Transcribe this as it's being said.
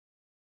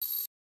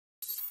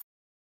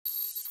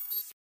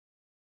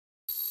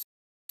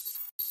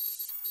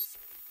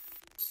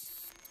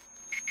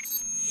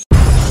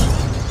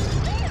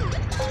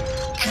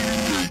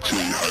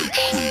You're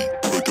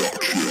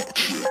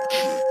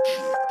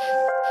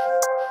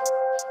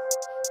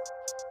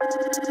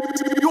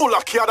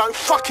lucky I don't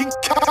fucking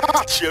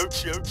catch you.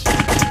 Fucking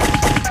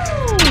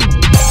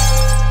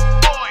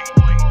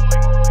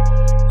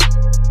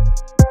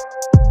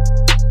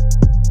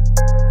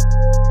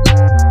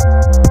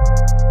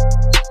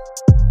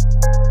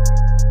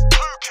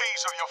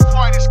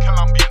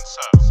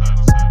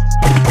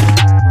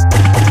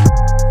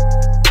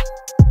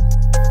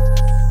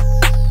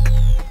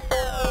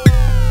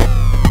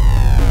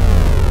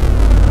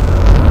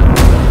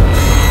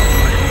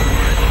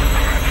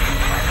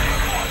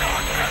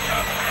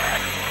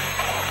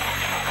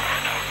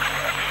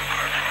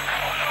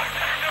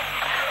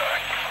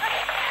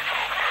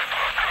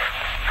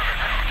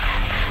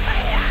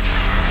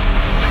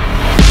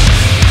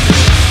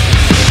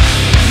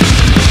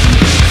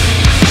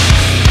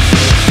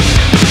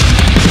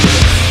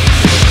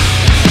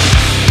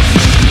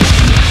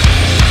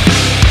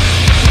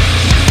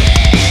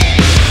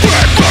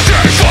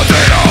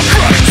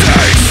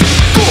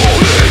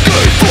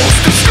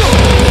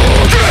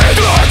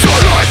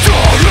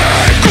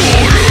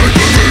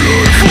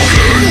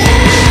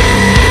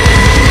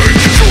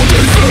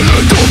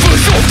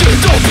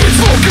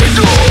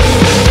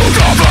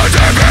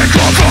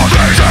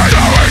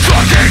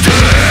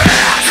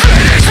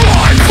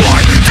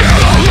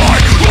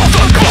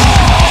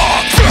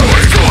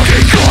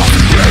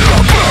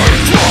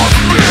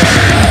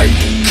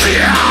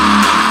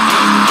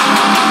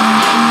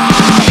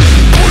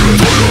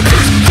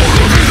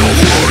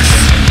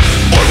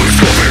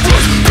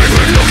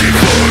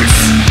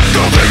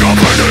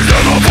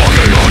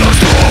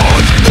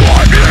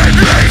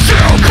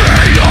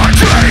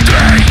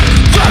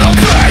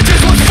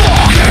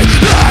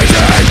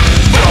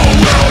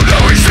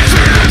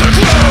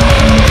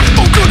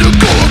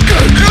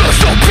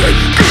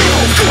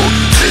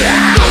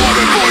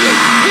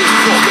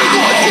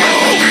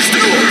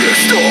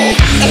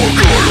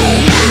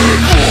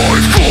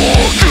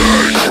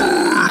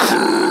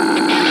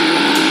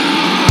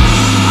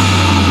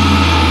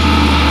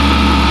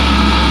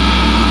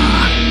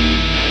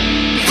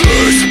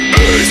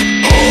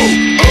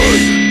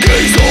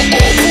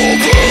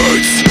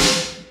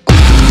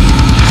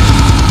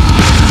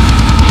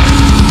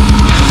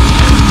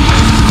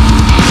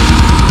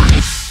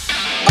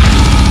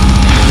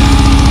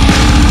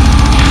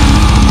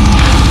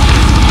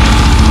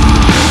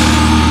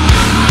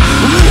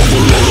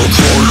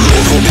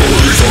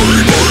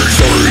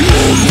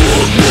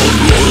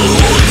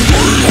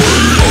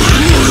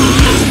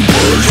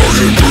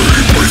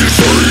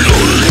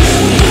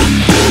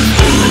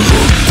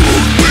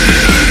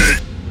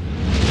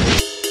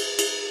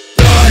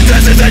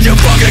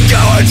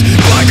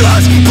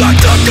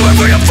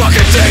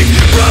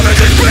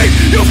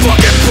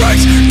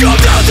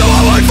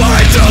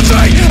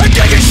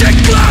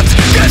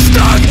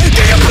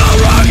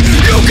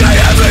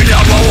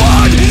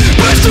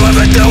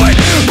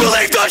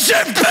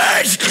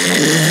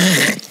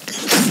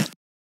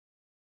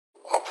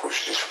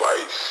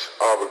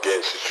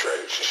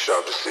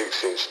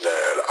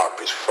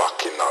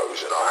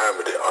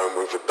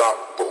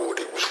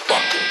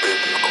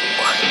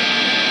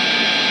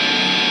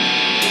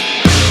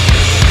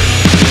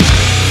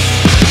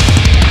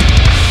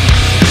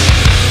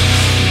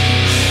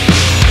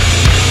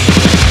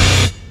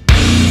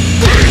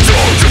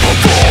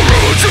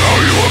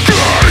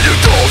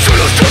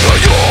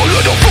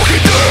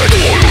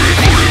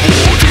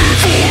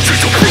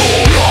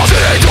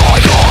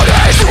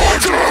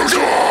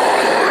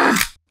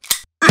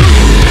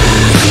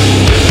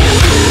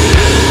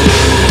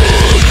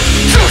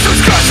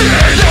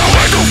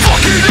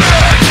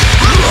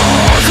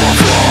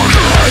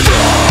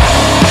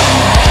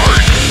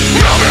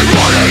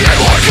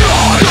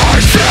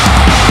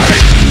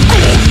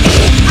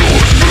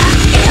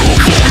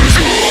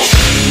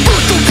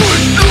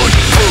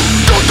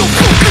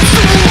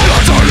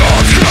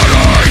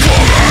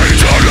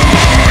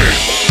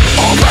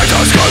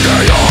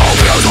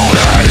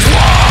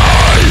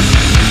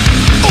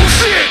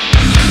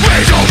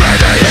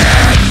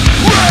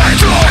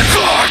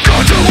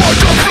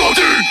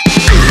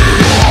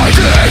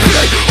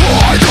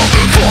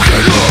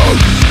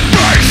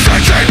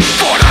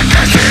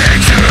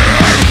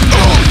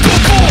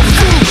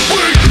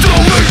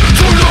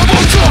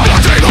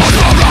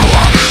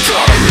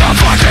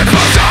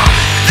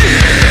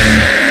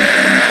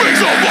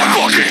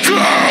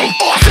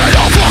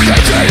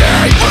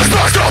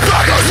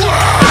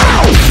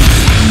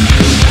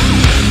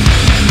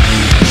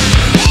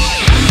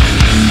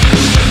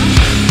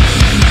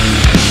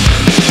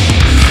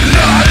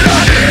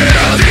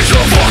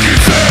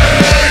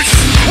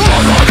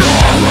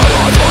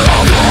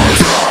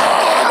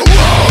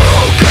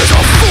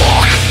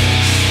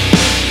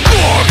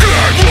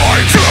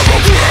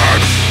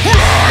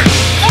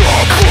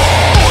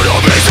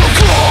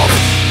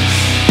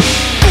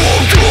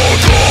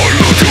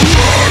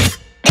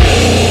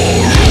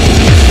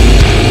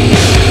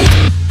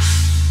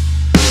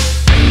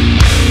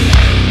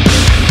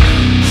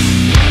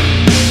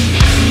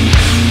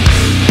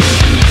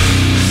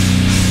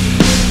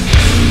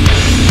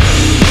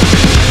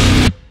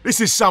This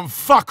is some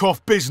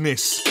fuck-off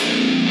business.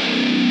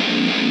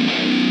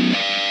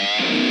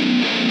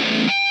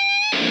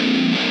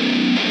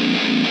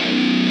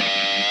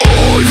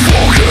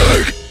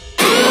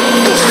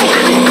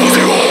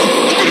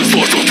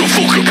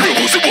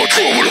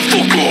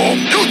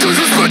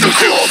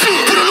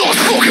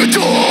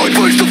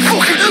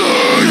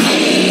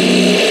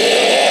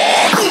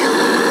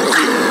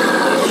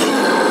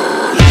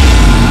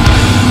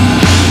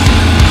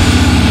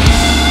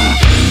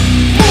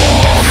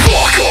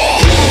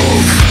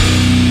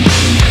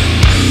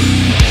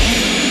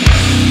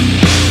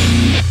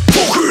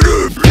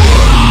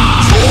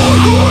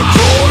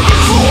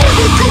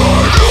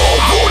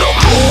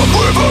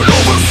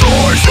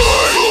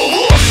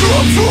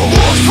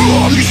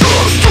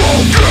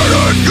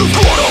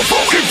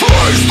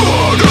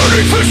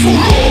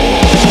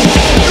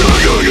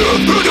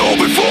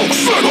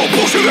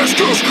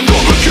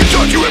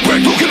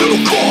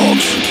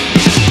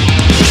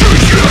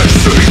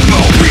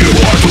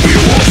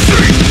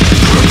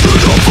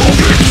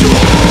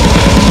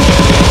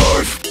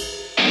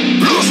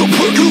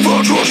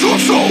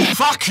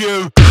 Fuck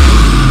you!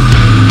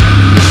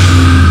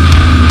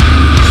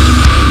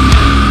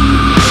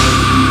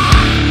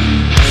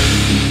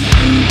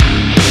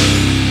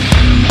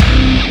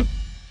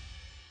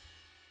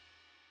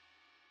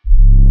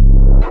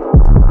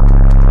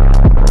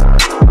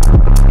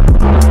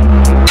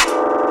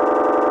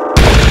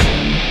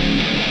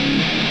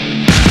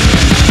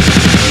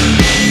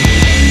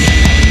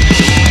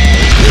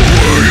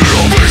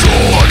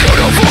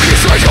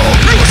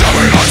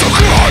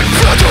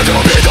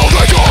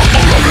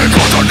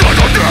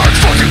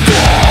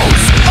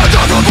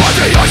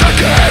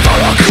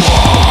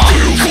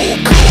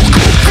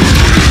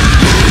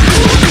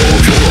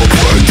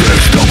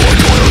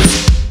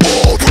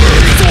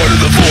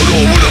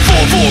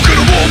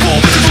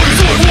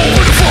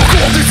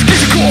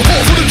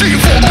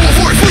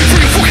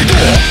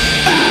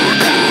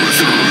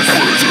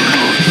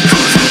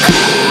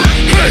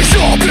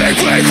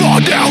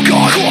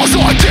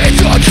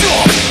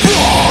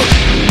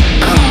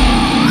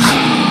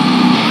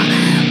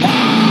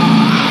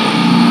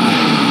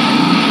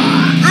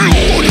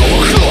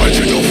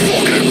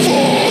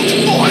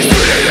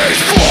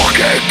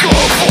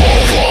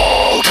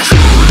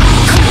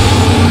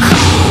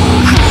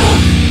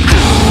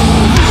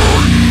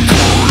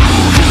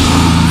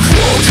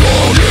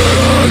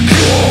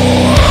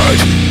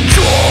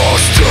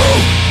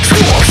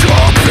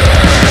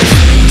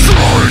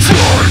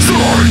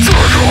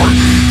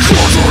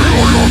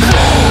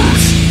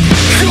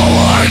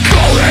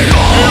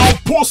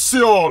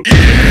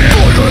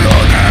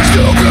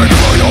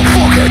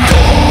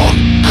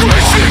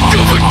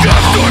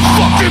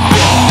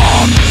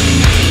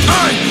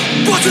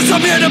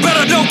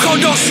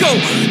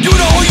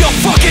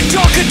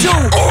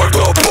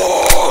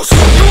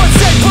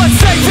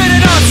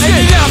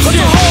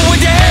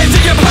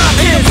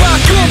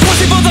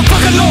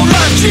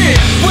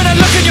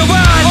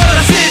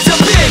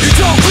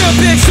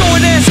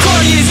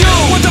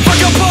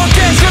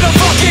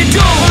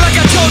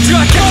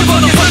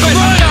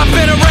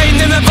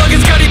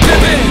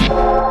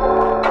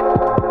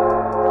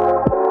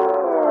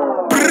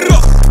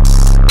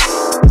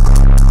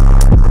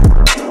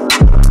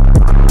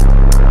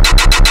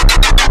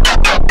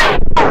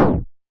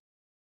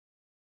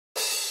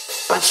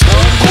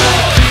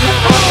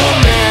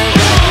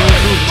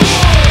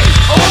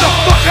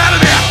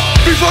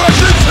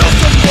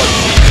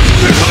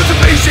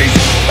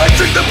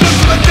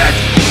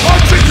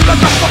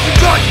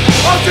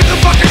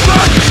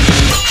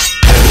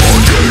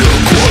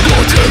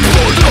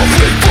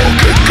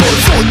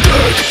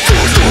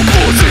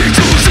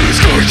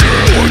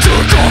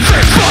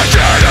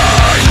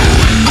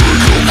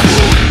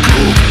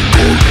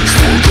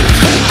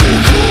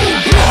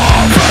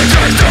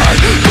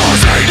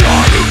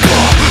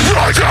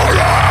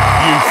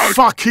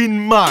 Fucking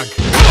mug.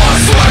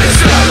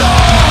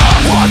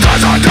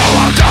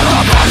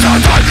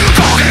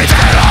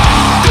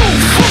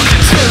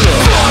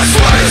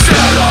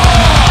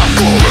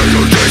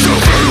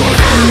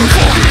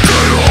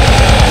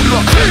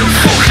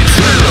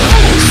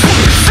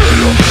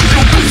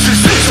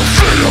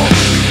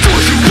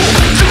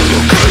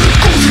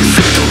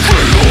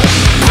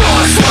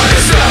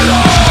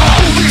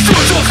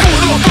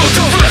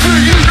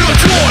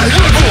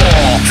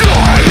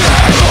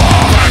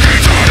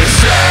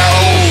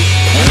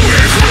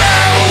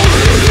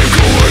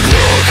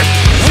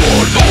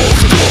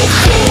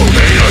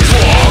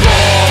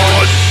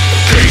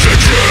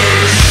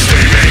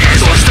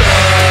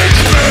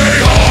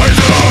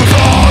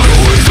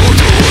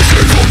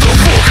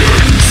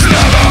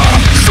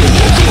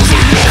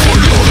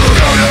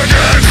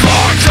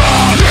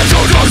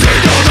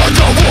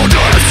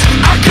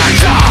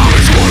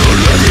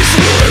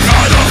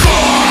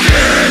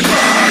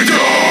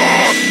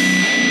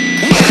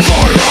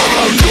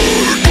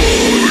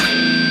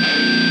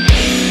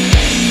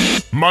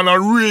 Man, I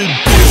read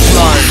this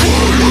line.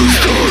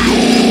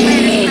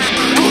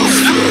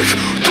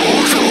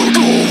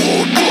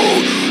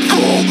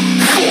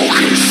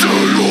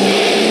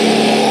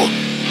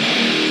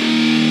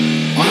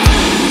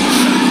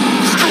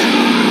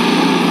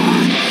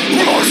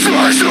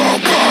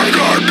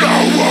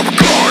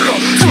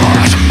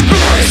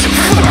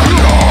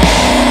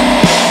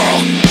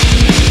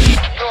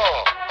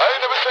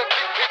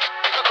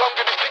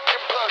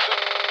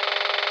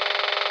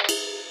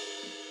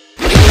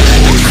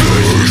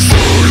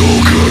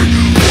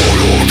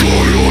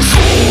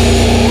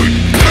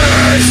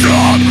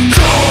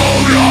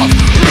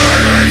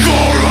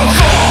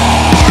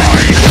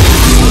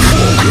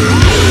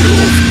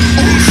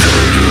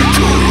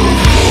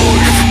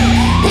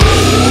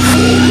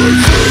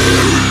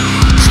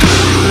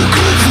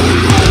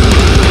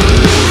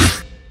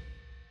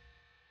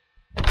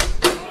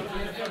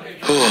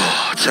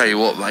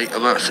 mate.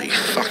 I'm absolutely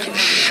fucking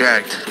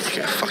shagged. Need to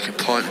get a fucking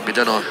pint in me,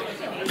 don't I?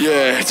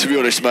 Yeah, to be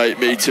honest, mate,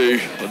 me too.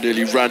 I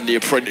nearly ran the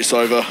apprentice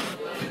over.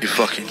 You're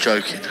fucking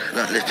joking.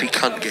 That lippy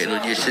cunt getting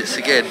on your tits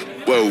again.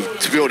 Well,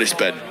 to be honest,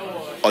 Ben,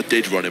 I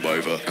did run him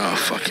over. Oh,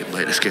 fucking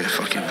mate, let's get a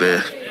fucking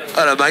beer.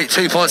 Hello, mate.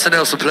 2 pints of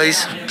Nelson,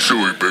 please.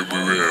 Sorry, Ben,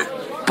 we're here.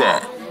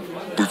 But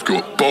we've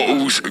got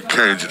bottles and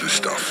cans of the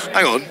stuff.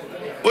 Hang on.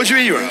 What do you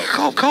mean you're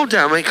out? Calm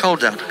down, mate. Calm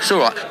down. It's all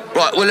right.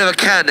 Right, we'll have a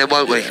can then,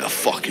 won't we? I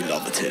fucking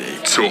love a titty.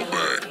 Top,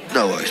 man.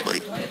 No worries,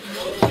 mate.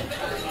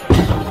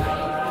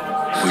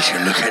 Would you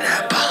look at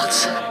that,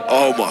 Barnes?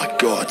 Oh my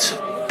God,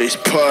 it's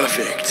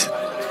perfect.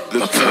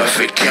 The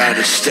perfect can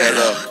of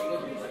Stella.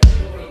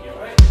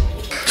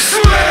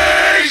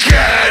 Sweet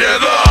can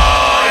of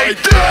mine.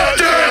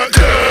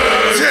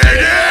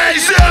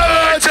 Today's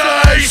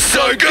taste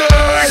so good,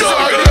 so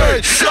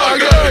good, so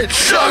good,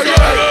 so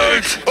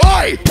good.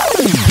 Oi!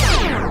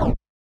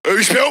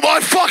 Who spilled my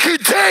fucking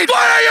tea?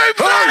 Why are you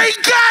bloody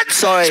cunt?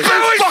 Sorry.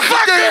 Spill his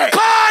fucking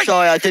pie!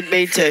 Sorry, I didn't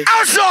mean to.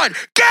 Outside!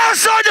 Get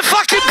outside the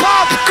fucking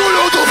pub! Go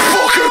on the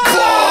fucking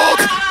pub!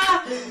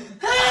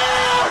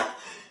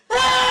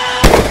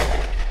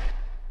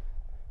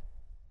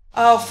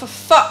 Oh, for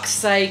fuck's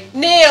sake.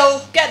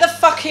 Neil, get the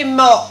fucking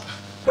mop.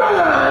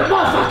 My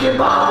fucking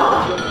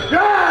mop!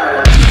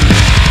 Yeah!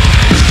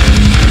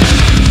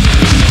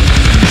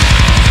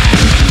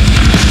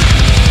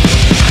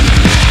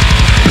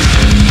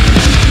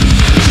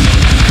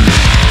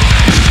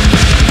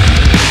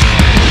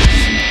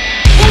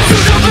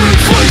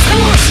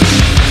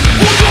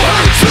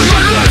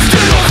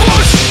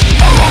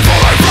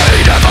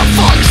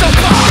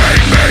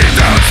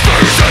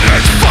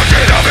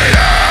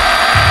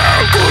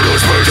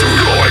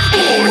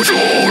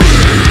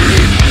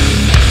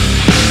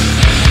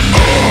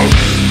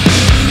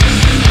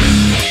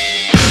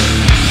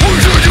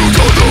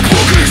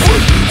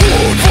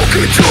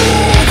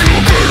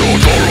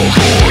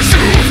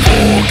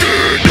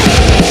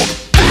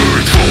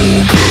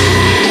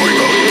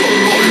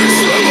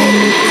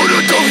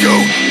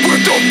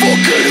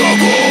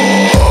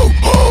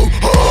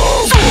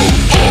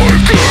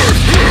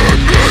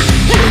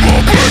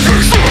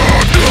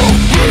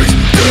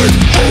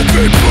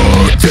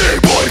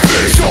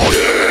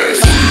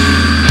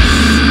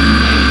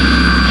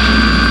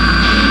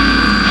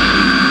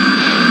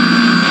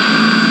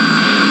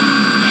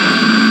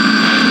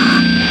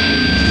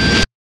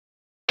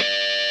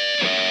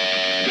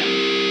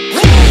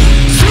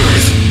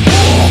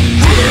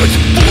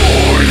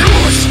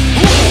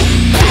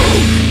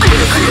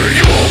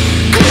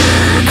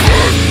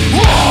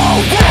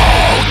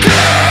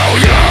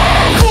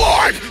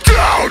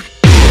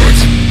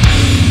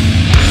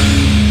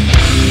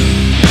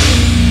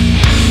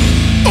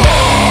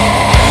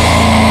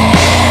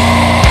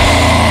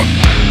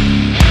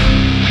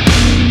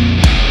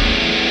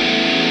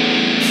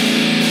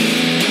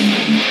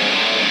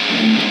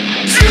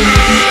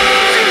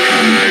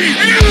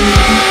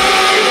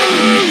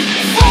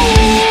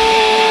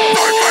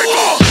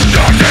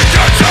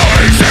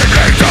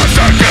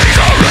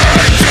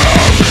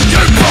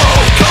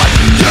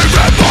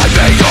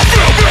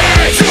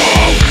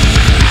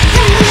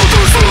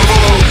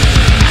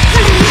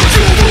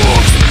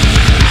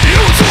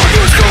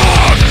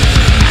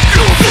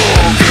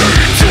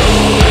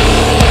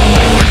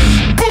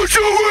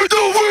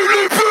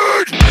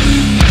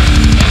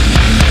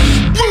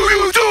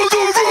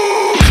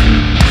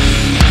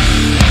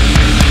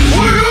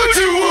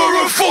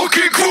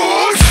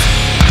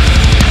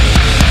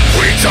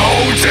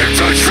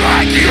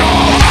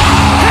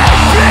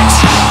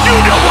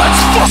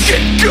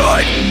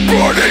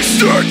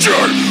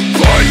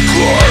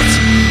 Pintglass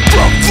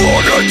from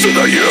Florida to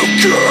the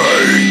UK.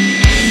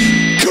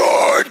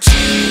 Cunt!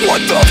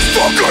 What the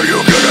fuck are you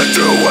gonna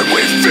do when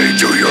we feed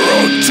you your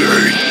own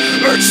teeth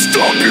and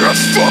stop your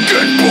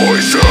fucking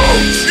poison?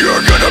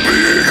 You're gonna be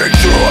eating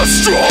through a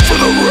straw for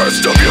the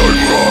rest of your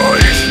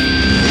life.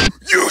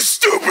 You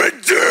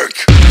stupid dick!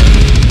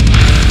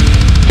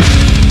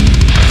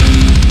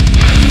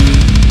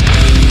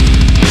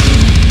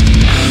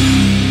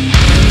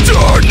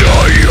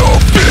 Tonight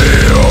you'll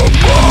feel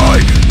my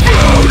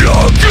blood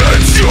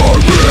against your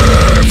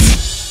ribs.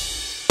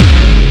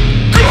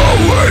 Go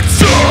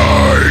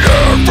inside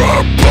and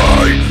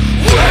fight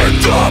with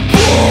the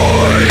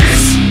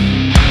boys.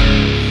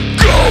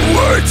 Go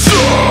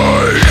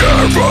inside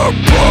and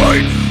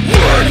fight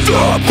with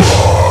the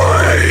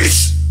boys.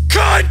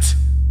 Cunt!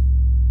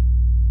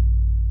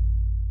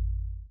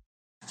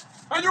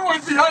 And you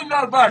went behind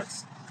our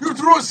backs. You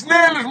threw a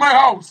snail at my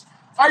house.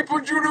 I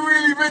put you to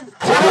relieve it.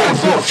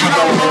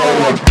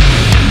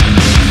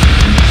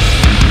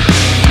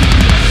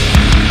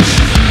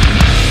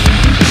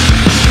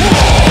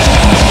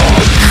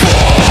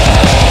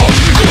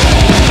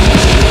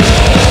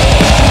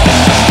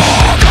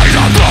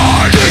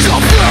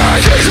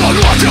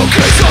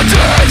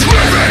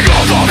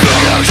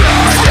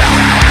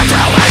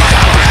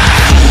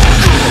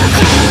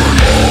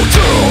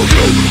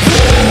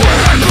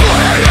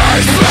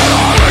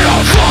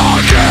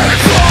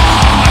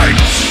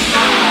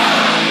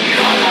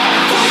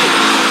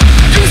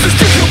 You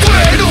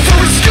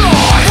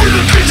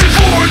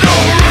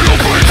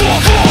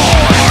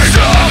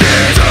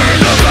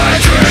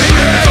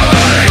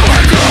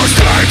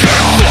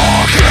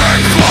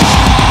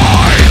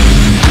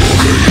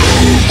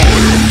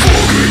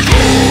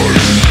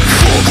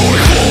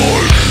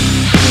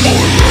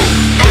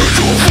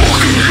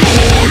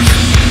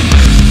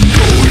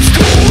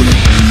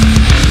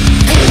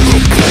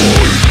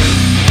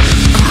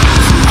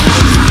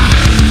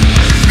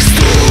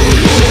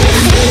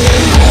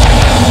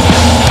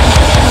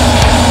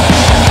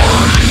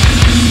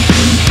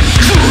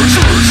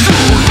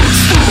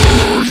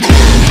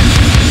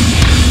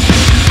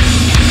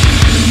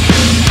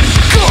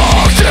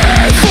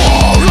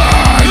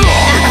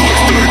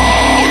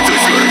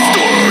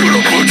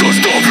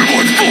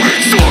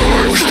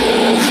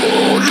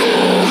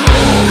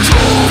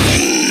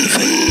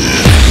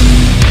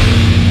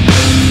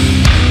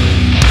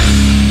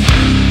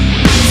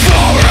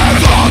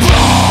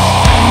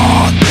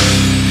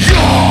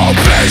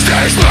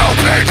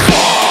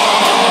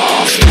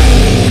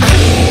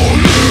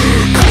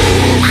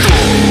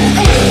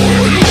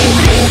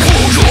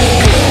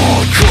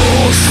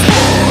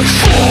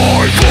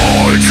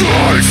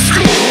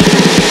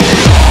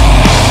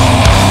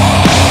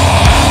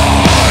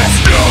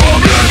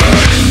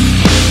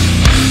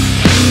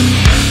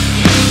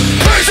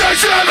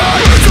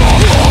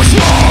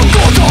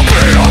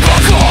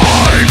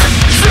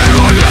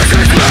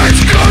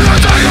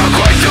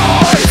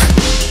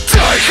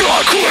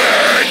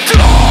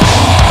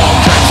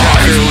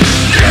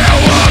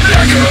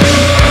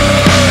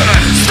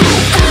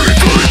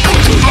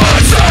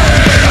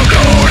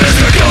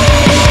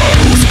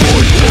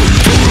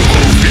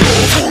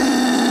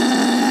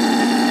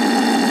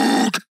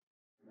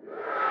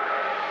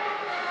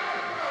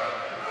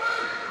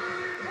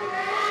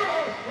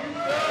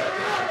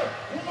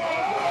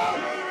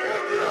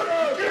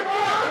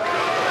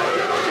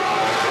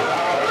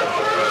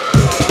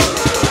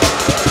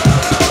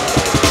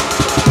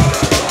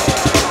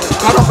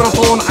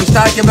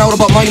start giving out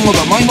about my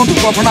mother. My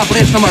mother's going for an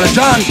operation on her.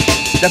 John,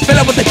 the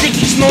fella with the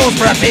dickiest nose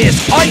for a face.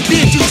 I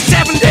beat you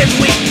 7 days a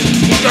week.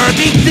 You're a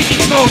big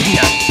dickiest nose in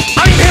ya.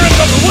 I'm here and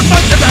something. What about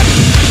that?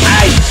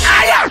 Hey!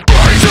 Hey!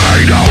 I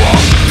say now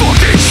I'm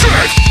fucking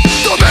shit.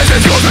 The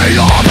message goes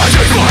me off as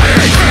it's my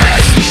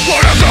face.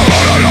 What if they're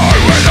all alone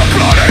with the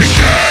bloody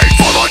king?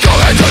 For the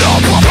going to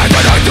the puppet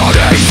that I don't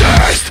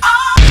exist.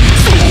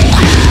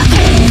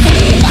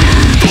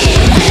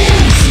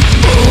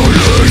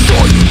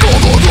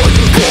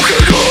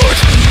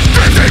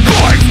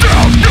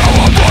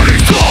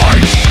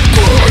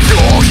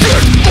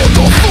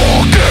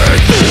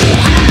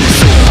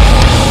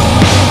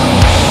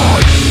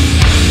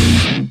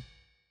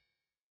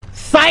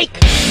 Psych!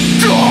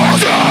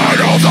 Tarzan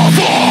of the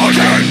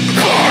fucking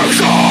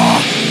Booza.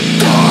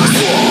 That's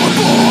what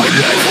my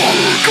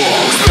name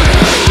calls me.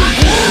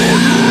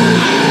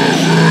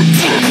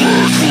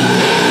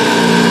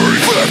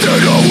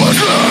 Lifted over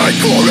slide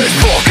for his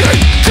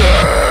fucking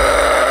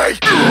day.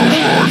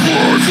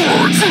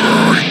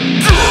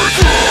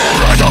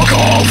 As a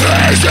cold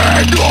face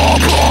in the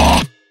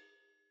block.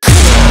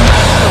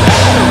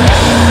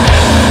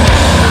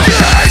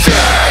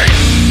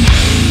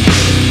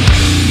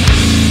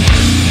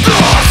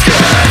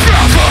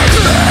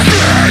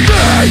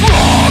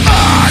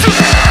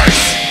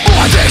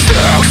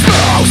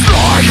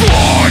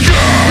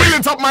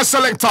 Up my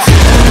selector. He's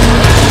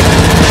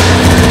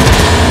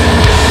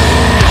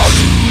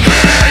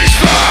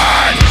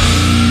fine.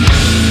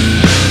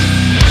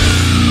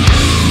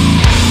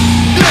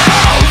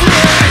 Now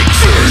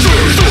reaches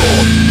his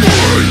own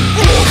way.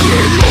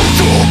 Walking out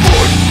the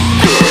wood.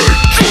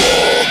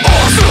 Control.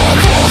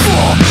 Awesome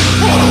offer.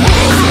 What a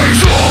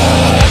world's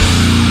on.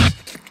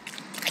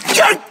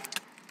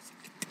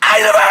 I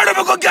never heard of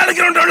a good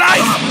Gallagher in their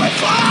life.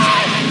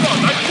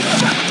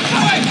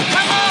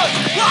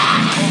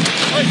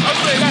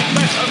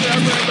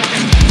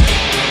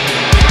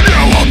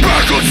 Now I'm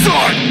back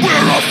outside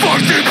where I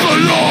fucking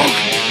belong.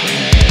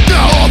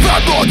 Now I've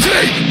had my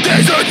tea,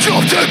 there's a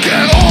job to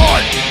get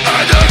on.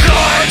 And the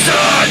clients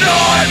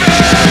annoy me.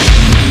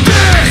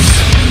 This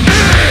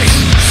is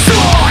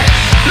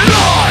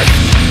silent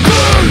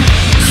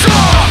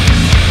Booza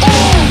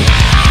all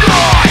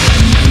night.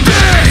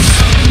 This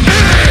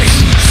is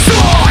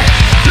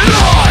silent,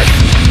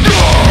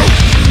 no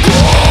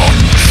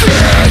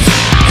bullshit.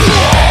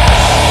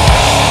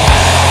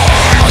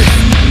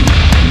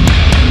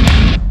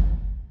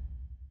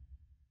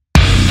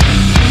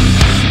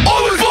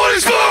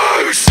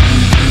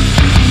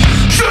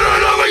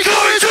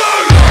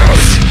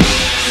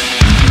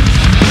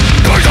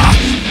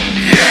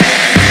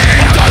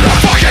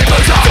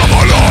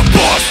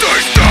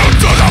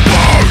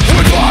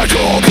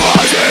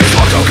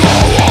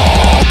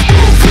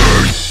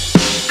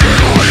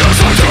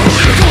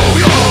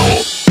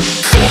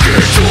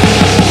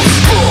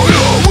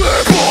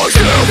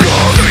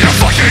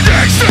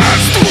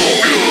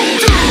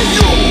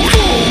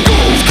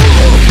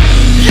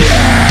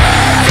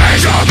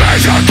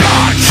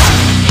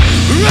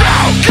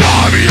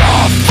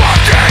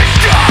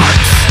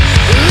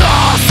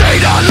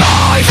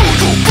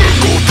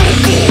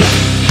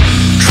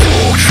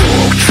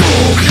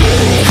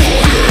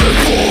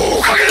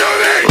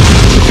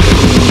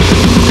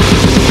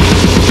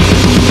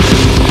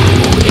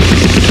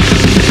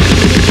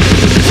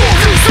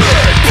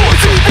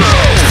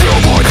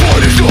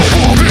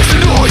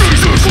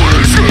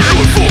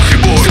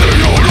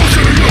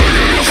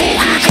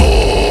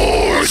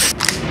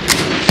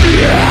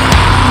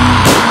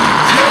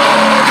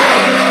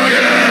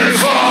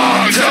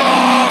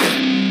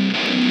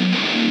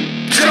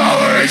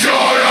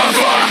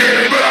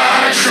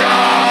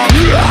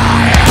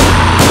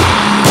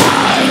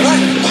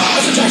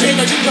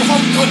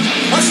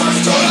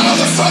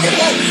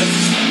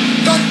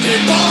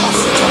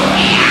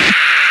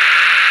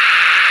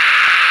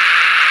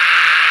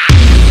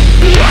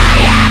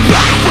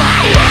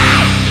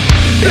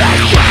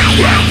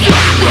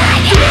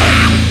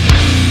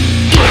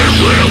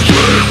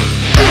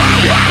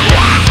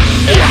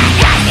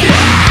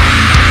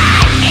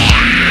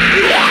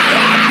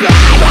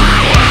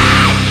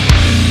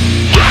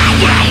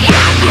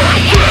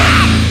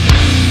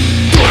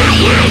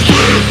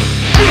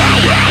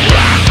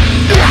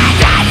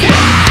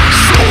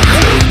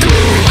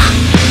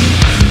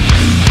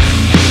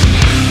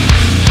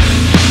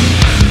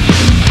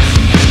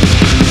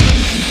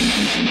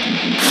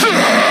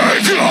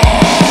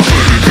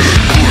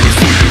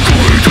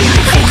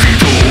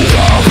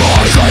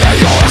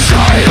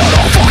 Shine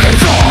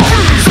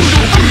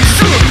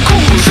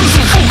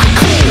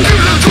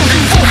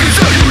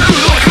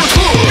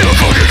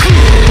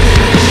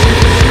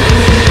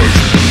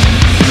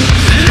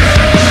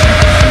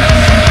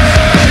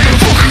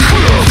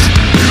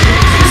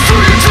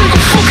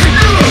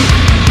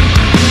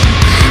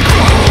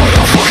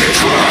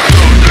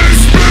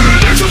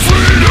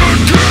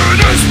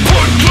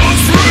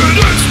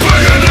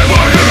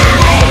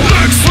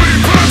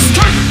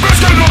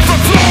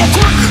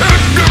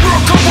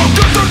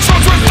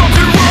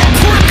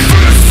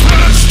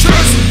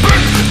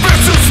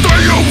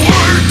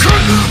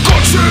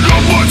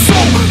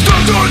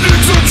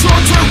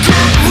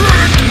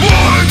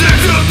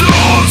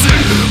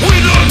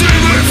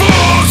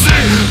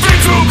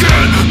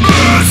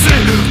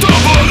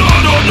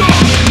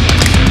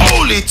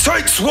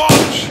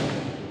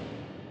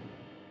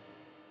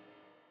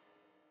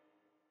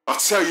I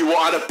tell you what,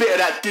 I had a bit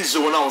of that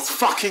diesel when I was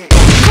fucking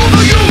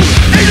Cover you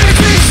in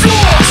every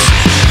source,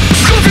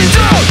 scooping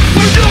down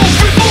with no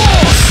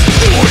remorse.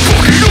 My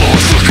fucking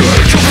arms look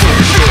at your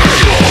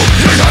video.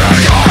 You're gonna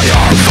die,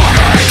 you're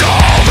fucking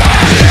dumb.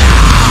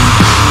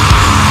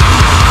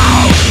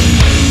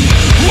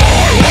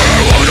 I wanna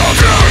lose a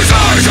few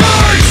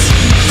senses.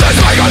 This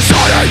thing is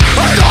starting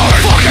and our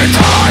fucking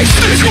ties.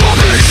 This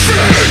rubbish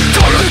shit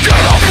doesn't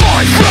get off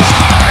my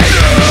brain.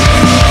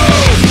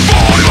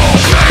 I'm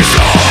a piece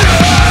of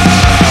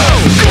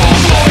got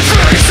my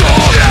face on.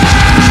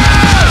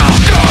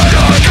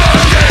 Gonna get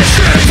this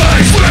shit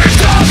face with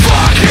the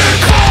fucking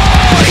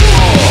pie.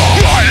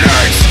 Right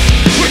legs,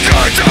 we're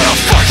going to the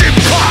fucking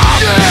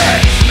pub.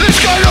 Yeah, let's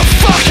go to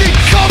fucking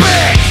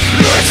comic.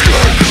 Let's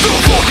get the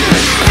fucking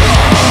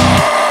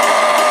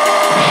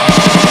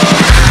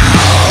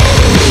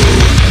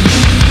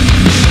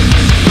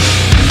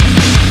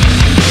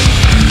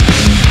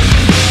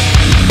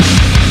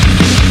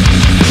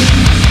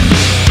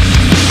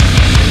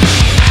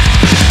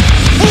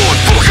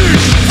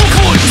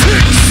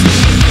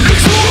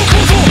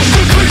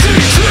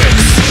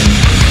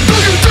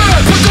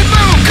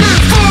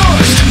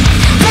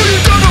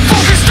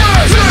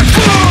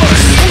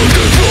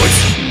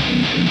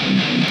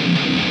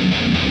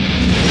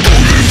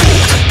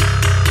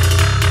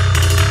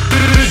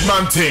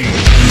Ting.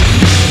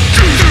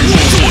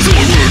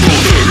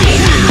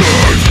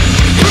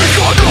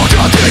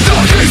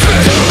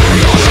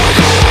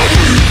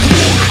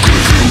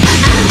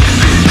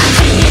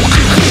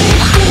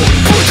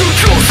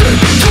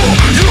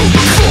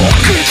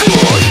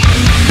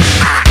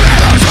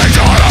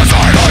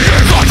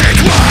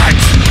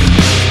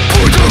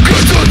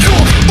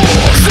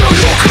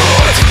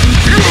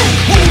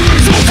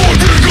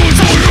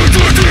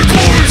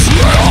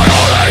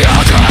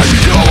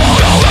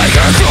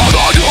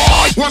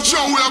 Watch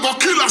out, we have a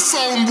killer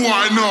sound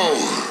boy now.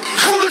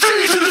 For the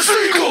teeth in the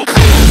single.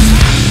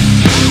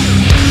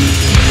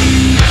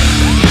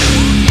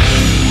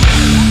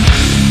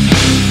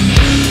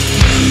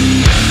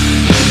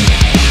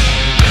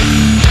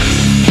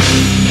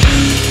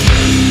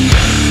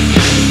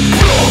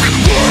 Bloke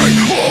Way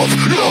of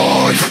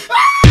Life.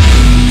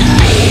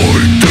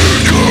 Right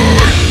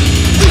thinking,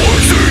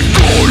 what's it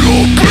gonna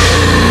be?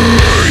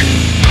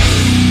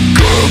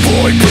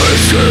 Goodbye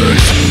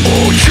pieces,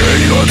 all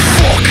chain and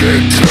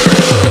fucking teeth.